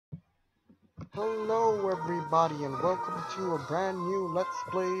Hello everybody and welcome to a brand new Let's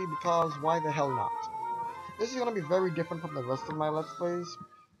Play because why the hell not? This is going to be very different from the rest of my Let's Plays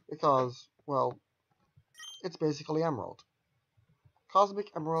because, well, it's basically Emerald.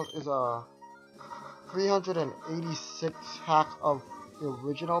 Cosmic Emerald is a 386 hack of the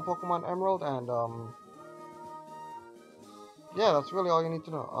original Pokemon Emerald and, yeah, that's really all you need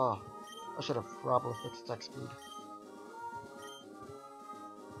to know. I should have probably fixed text speed.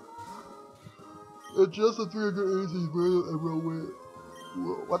 It's just a 386 version of Emerald with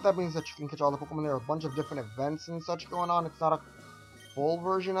what that means is that you can catch all the Pokemon. There are a bunch of different events and such going on. It's not a full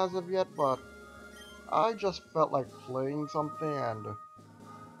version as of yet, but I just felt like playing something, and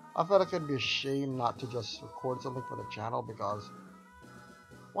I felt like it'd be a shame not to just record something for the channel, because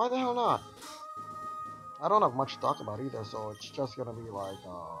why the hell not? I don't have much to talk about either, so it's just gonna be like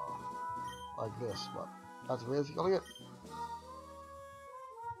this, but that's basically it.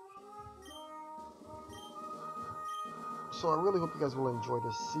 So I really hope you guys will enjoy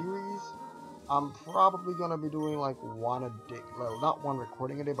this series. I'm probably gonna be doing like one a day, well, not one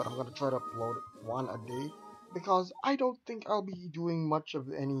recording a day, but I'm gonna try to upload one a day because I don't think I'll be doing much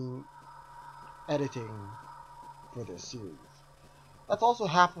of any editing for this series. That's also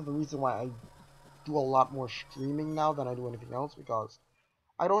half of the reason why I do a lot more streaming now than I do anything else, because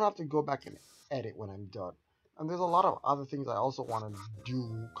I don't have to go back and edit when I'm done. And there's a lot of other things I also want to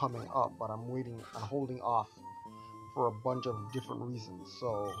do coming up, but I'm waiting and holding off for a bunch of different reasons.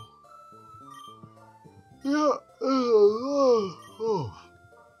 So yeah.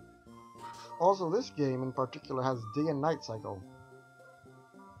 Also, this game in particular has day and night cycle,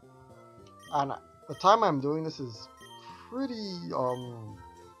 and the time I'm doing this is pretty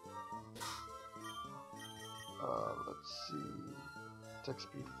let's see, text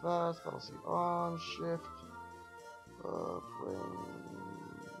speed fast, battle speed on, shift, frame.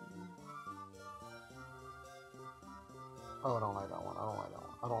 Oh, I don't like that one. I don't like that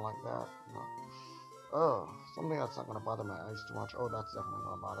one. I don't like that. No. Oh, something that's not gonna bother my eyes too much. Oh, that's definitely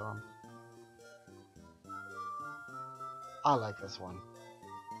gonna bother them. I like this one.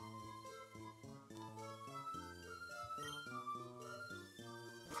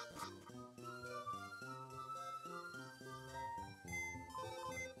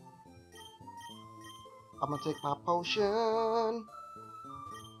 I'm gonna take my potion.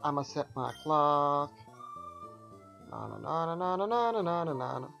 I'm gonna set my clock. Na na na na na na na na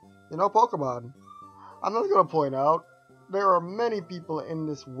na na. You know, Pokemon, I'm not gonna point out, there are many people in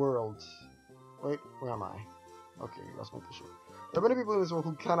this world. Wait, where am I? Okay, let's make sure. There are many people in this world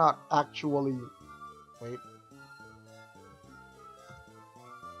who cannot actually. Wait.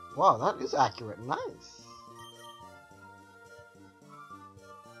 Wow, that is accurate. Nice.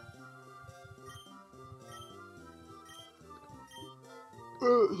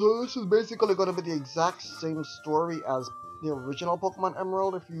 So this is basically going to be the exact same story as the original Pokemon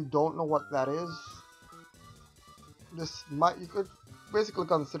Emerald. If you don't know what that is, you could basically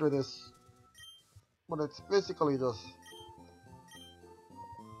consider this, but it's basically just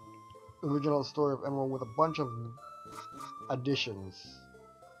the original story of Emerald with a bunch of additions.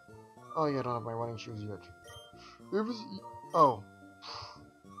 Oh yeah, I don't have my running shoes yet. Oh,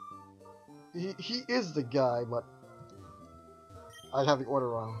 he is the guy, but I have the order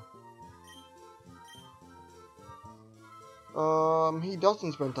wrong. He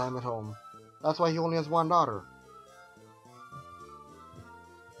doesn't spend time at home. That's why he only has one daughter.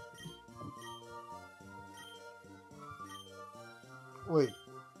 Wait.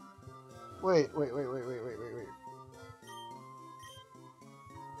 Wait.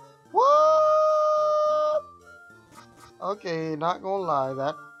 What? Okay, not gonna lie,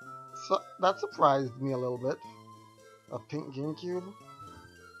 that surprised me a little bit. A pink GameCube?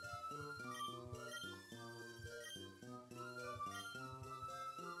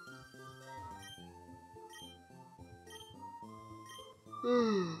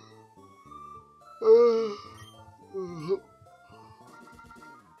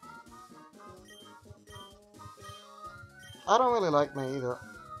 I don't really like me either.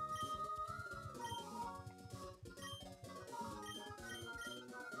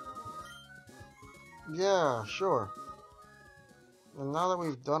 Yeah, sure. And now that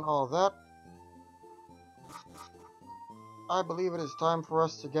we've done all that, I believe it is time for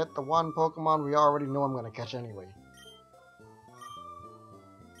us to get the one Pokemon we already know I'm going to catch anyway.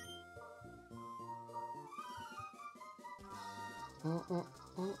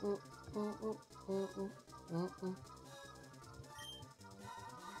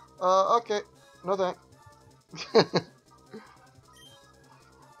 Okay. No thanks.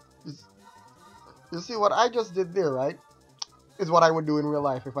 You see what I just did there, right? is what I would do in real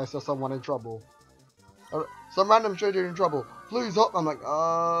life if I saw someone in trouble. Some random stranger in trouble. Please help. I'm like,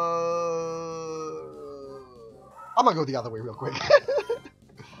 I'm gonna go the other way real quick.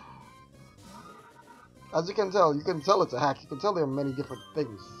 As you can tell it's a hack. You can tell there are many different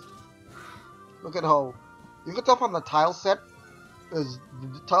things. Look at how you can tell from the tile set. The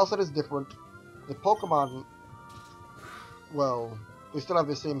tile set is different. The Pokemon, well, they still have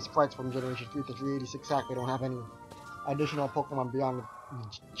the same sprites from Generation 3 to 386 hack. They don't have any additional Pokemon beyond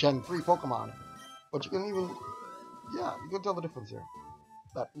Gen 3 Pokemon. But you can even, yeah, you can tell the difference here.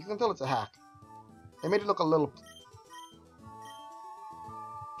 That you can tell it's a hack. They made it look a little,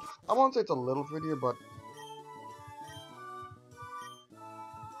 I won't say it's a little prettier, but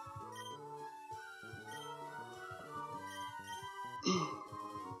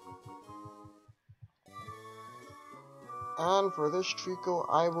and for this Trico,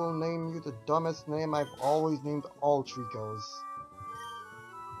 I will name you the dumbest name I've always named all Tricos.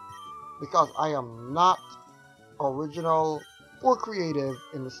 Because I am not original or creative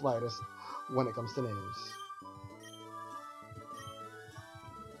in the slightest when it comes to names.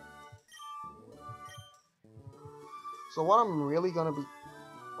 So what I'm really gonna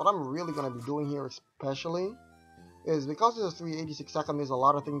be doing here especially is because it's a 386 second, there's a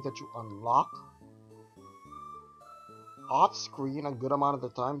lot of things that you unlock off screen a good amount of the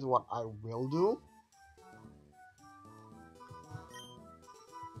times. What I will do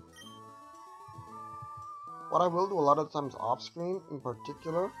a lot of times off screen in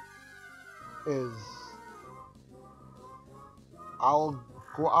particular is I'll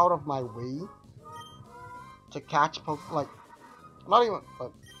go out of my way to catch like not even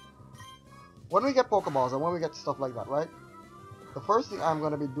like when we get Pokeballs and when we get stuff like that, right? The first thing I'm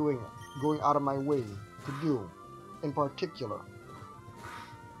gonna be doing, going out of my way to do in particular,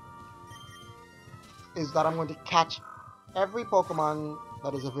 is that I'm going to catch every Pokemon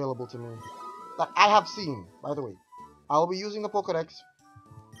that is available to me that I have seen. By the way, I'll be using the pokedex,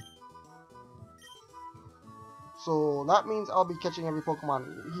 so that means I'll be catching every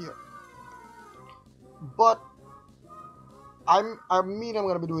Pokemon here. But I mean I'm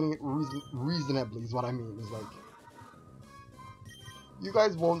gonna be doing it reasonably is what I mean. Is like you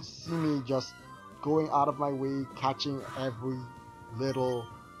guys won't see me just going out of my way catching every little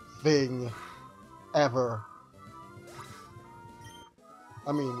thing ever.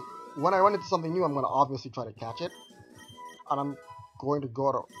 I mean, when I run into something new, I'm gonna obviously try to catch it, and I'm going to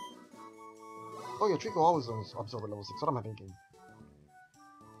go to. Oh yeah, Trico always absorb at level 6. What am I thinking?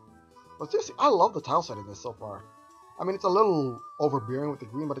 But seriously, I love the tile set in this so far. I mean, it's a little overbearing with the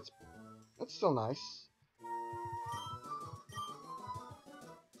green, but it's still nice.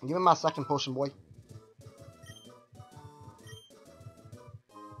 Give me my second potion, boy.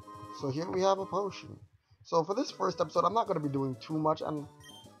 So here we have a potion. So for this first episode, I'm not going to be doing too much, and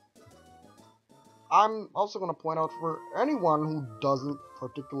I'm also going to point out for anyone who doesn't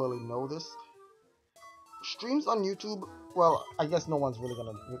particularly know this, streams on YouTube, well, I guess no one's really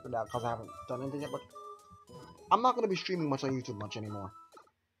going to look at that because I haven't done anything yet, but I'm not going to be streaming much on YouTube much anymore.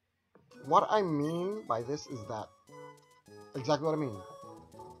 What I mean by this is that, exactly what I mean.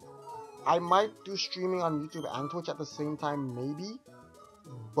 I might do streaming on YouTube and Twitch at the same time, maybe,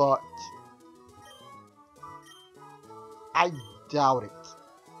 but I doubt it.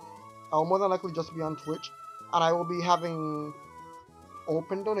 I'll more than likely just be on Twitch, and I will be having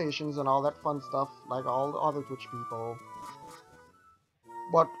open donations and all that fun stuff, like all the other Twitch people.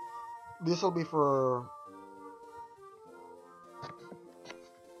 But this will be for...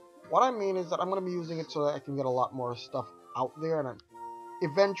 What I mean is that I'm going to be using it so that I can get a lot more stuff out there, and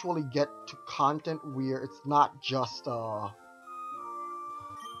eventually get to content where it's not just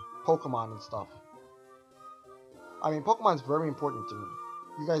Pokemon and stuff. I mean, Pokemon is very important to me.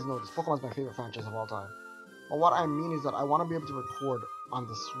 You guys know this. Pokemon's my favorite franchise of all time. But what I mean is that I want to be able to record on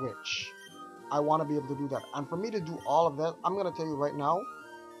the Switch. I want to be able to do that. And for me to do all of that, I'm going to tell you right now,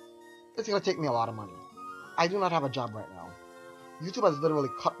 it's going to take me a lot of money. I do not have a job right now. YouTube has literally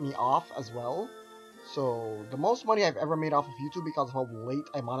cut me off as well. So, the most money I've ever made off of YouTube because of how late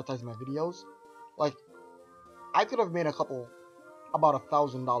I monetize my videos, like, I could have made about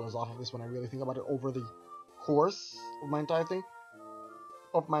 $1,000 off of this when I really think about it over the course of my entire thing,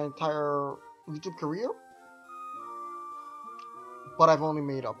 of my entire YouTube career. But I've only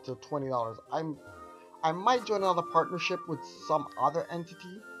made up to $20. I might join another partnership with some other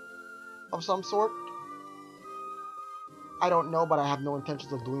entity of some sort. I don't know, but I have no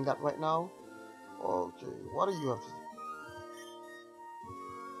intentions of doing that right now. Okay, what do you have to say?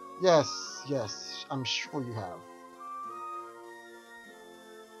 Yes, I'm sure you have.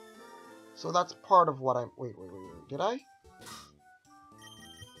 So that's part of what I'm... Wait, did I?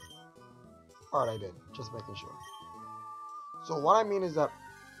 Alright, I did. Just making sure. So what I mean is that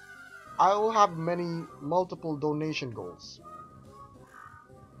I will have multiple donation goals.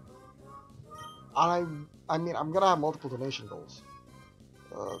 And I mean, I'm gonna have multiple donation goals.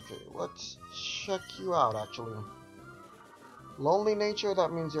 Okay, let's check you out, actually. Lonely nature,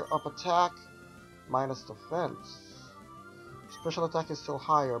 that means your up attack minus defense. Special attack is still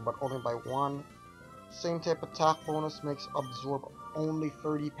higher, but only by 1. Same type attack bonus makes absorb only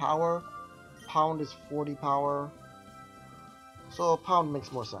 30 power. Pound is 40 power. So pound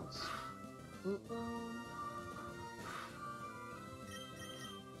makes more sense.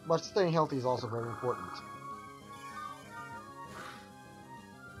 But staying healthy is also very important.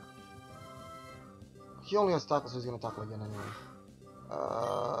 He only has tackle, so he's gonna tackle again anyway.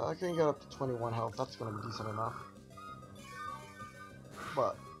 I can get up to 21 health. That's gonna be decent enough.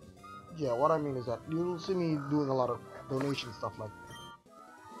 But yeah, what I mean is that you'll see me doing a lot of donation stuff. Like,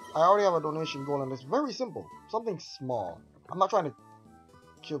 I already have a donation goal, and it's very simple. Something small. I'm not trying to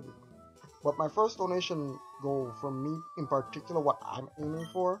kill you. But my first donation goal from me in particular, what I'm aiming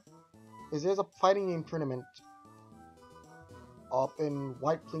for, is there's a fighting game tournament up in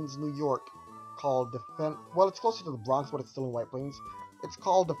White Plains, New York, called Defend. Well, it's closer to the Bronx, but it's still in White Plains. It's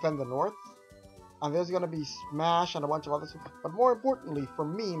called Defend the North. And there's gonna be Smash and a bunch of other stuff. But more importantly, for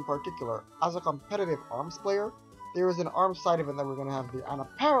me in particular, as a competitive ARMS player, there is an ARMS side event that we're gonna have there. And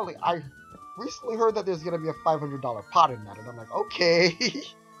apparently, I recently heard that there's gonna be a $500 pot in that, and I'm like, okay.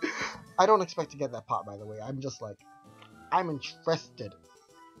 I don't expect to get that pot, by the way. I'm just like, I'm interested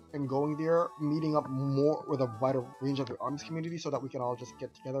in going there, meeting up more with a wider range of the ARMS community, so that we can all just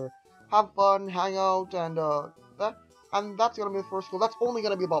get together, have fun, hang out, and that's gonna be the first goal. That's only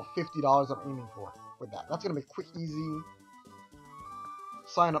gonna be about $50 I'm aiming for with that. That's gonna be quick, easy.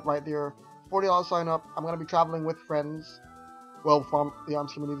 Sign up right there. $40 sign up. I'm gonna be traveling with friends, well, from the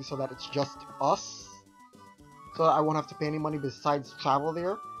ARMS community, so that it's just us, so that I won't have to pay any money besides travel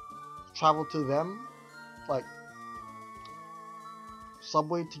there. Travel to them, like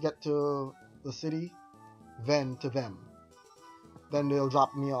subway to get to the city, then to them. Then they'll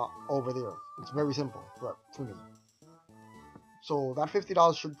drop me over there. It's very simple for me. So that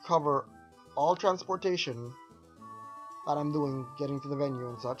 $50 should cover all transportation that I'm doing, getting to the venue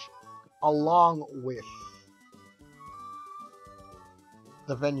and such, along with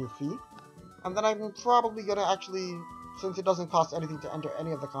the venue fee. And then I'm probably gonna actually, since it doesn't cost anything to enter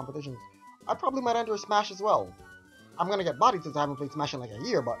any of the competitions, I probably might enter Smash as well. I'm gonna get bodied since I haven't played Smash in like a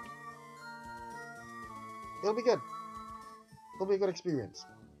year, but it'll be good. It'll be a good experience.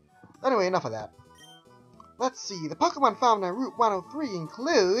 Anyway, enough of that. Let's see, the Pokemon found on Route 103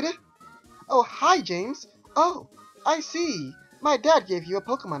 include... Oh, hi, James. Oh, I see. My dad gave you a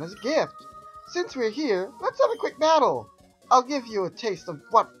Pokemon as a gift. Since we're here, let's have a quick battle. I'll give you a taste of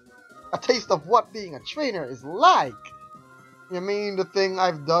what being a trainer is like. You mean the thing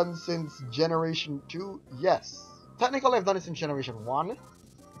I've done since Generation 2? Yes. Technically, I've done it since Generation 1,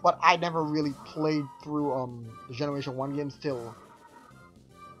 but I never really played through the Generation 1 games till...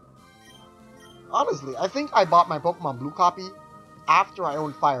 Honestly, I think I bought my Pokemon Blue copy after I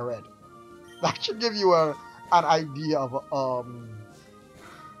owned Fire Red. That should give you an idea of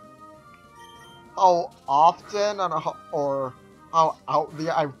how often and how out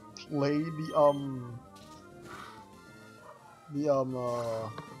there I've played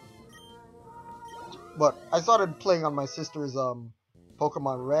but I started playing on my sister's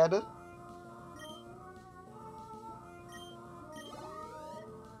Pokemon Red.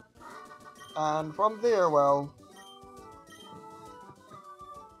 And from there, well,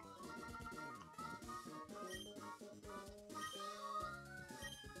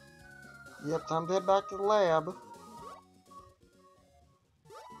 yep, time to head back to the lab.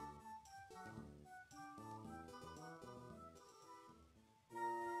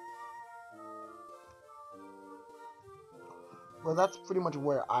 Well, that's pretty much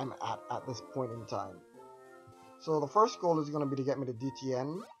where I'm at this point in time. So the first goal is going to be to get me to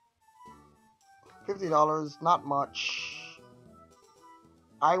DTN. $50, not much.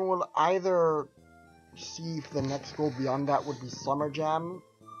 I will either see if the next goal beyond that would be Summer Jam.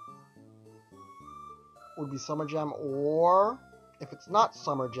 Or if it's not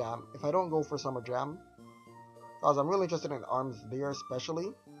Summer Jam, if I don't go for Summer Jam, because I'm really interested in ARMS there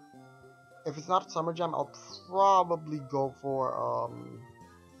especially. If it's not Summer Jam, I'll probably go for,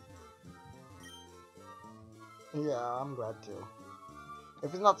 yeah, I'm glad to.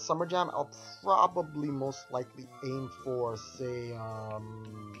 If it's not Summer Jam, I'll probably most likely aim for, say, I'll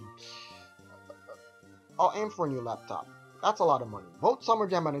aim for a new laptop. That's a lot of money. Both Summer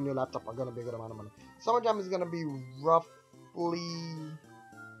Jam and a new laptop are going to be a good amount of money. Summer Jam is going to be roughly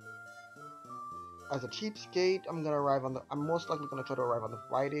as a cheapskate, I'm most likely gonna try to arrive on the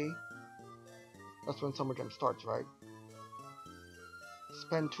Friday. That's when Summer Jam starts, right?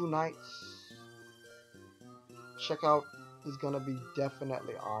 Spend 2 nights. Checkout is gonna be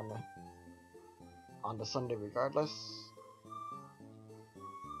definitely on the Sunday regardless.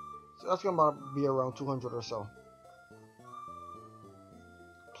 So that's gonna be around 200 or so.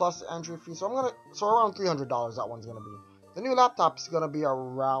 Plus entry fee. So around $300 that one's gonna be. The new laptop's gonna be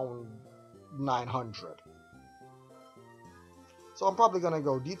around 900. So I'm probably gonna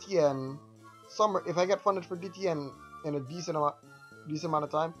go DTN summer. If I get funded for DTN in a decent amount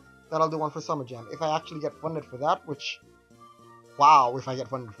of time, then I'll do one for Summer Jam. If I actually get funded for that, which, wow, if I get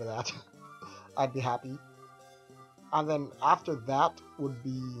funded for that, I'd be happy. And then after that would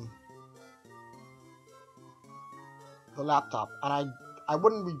be the laptop. And I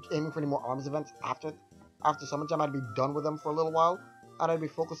wouldn't be aiming for any more ARMS events after Summer Jam. I'd be done with them for a little while, and I'd be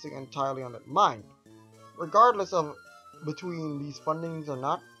focusing entirely on it. Mind, regardless of between these fundings or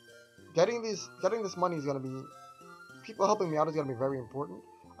not, getting this money is gonna be, people helping me out is gonna be very important.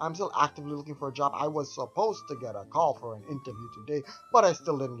 I'm still actively looking for a job. I was supposed to get a call for an interview today, but I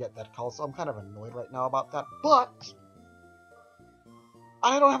still didn't get that call, so I'm kind of annoyed right now about that. But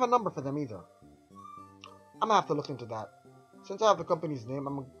I don't have a number for them either. I'm gonna have to look into that. Since I have the company's name,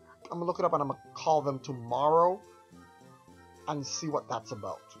 I'm gonna look it up and I'm gonna call them tomorrow and see what that's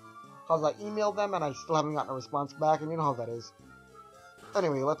about. Cause I emailed them and I still haven't gotten a response back, and you know how that is.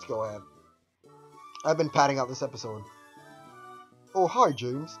 Anyway, let's go ahead. I've been padding out this episode. Oh, hi,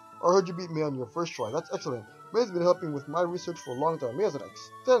 James. I heard you beat me on your first try. That's excellent. May's been helping with my research for a long time. He has an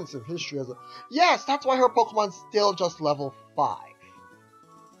extensive history as a... Yes, that's why her Pokemon's still just level 5.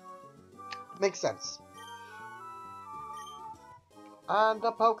 Makes sense. And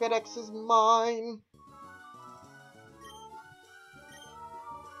the Pokedex is mine.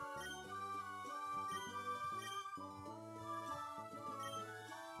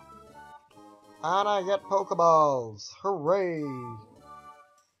 And I get Pokeballs. Hooray!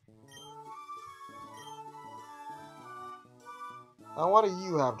 And what do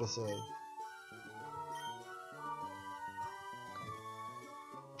you have to say?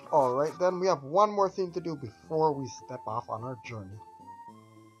 Alright then, we have one more thing to do before we step off on our journey.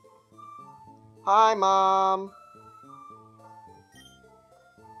 Hi, Mom!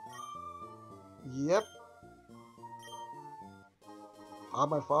 Yep.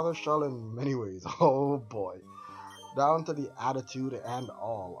 My father shall in many ways. Oh boy. Down to the attitude and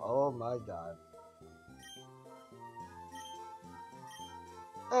all. Oh my god.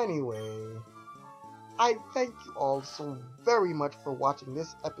 Anyway, I thank you all so very much for watching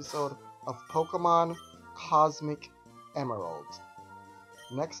this episode of Pokemon Cosmic Emerald.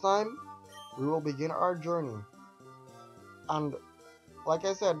 Next time, we will begin our journey. And like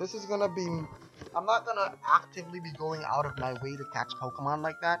I said, this is gonna be... I'm not gonna actively be going out of my way to catch Pokemon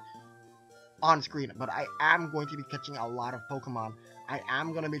like that on screen, but I am going to be catching a lot of Pokemon. I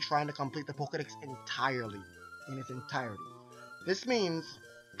am gonna be trying to complete the Pokedex entirely, in its entirety. This means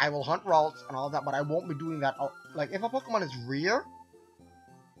I will hunt routes and all that, but I won't be doing that. Like, if a Pokemon is rare,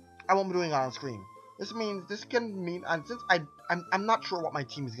 I won't be doing it on screen. This can mean, and since I'm not sure what my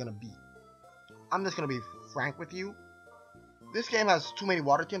team is gonna be, I'm just gonna be frank with you. This game has too many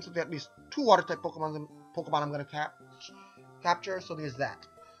water teams, so there are at least 2 water type Pokemon I'm gonna capture, so there's that.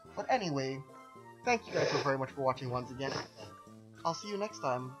 But anyway, thank you guys so very much for watching once again. I'll see you next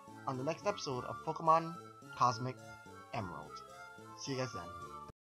time on the next episode of Pokemon Cosmic Emerald. See you guys then.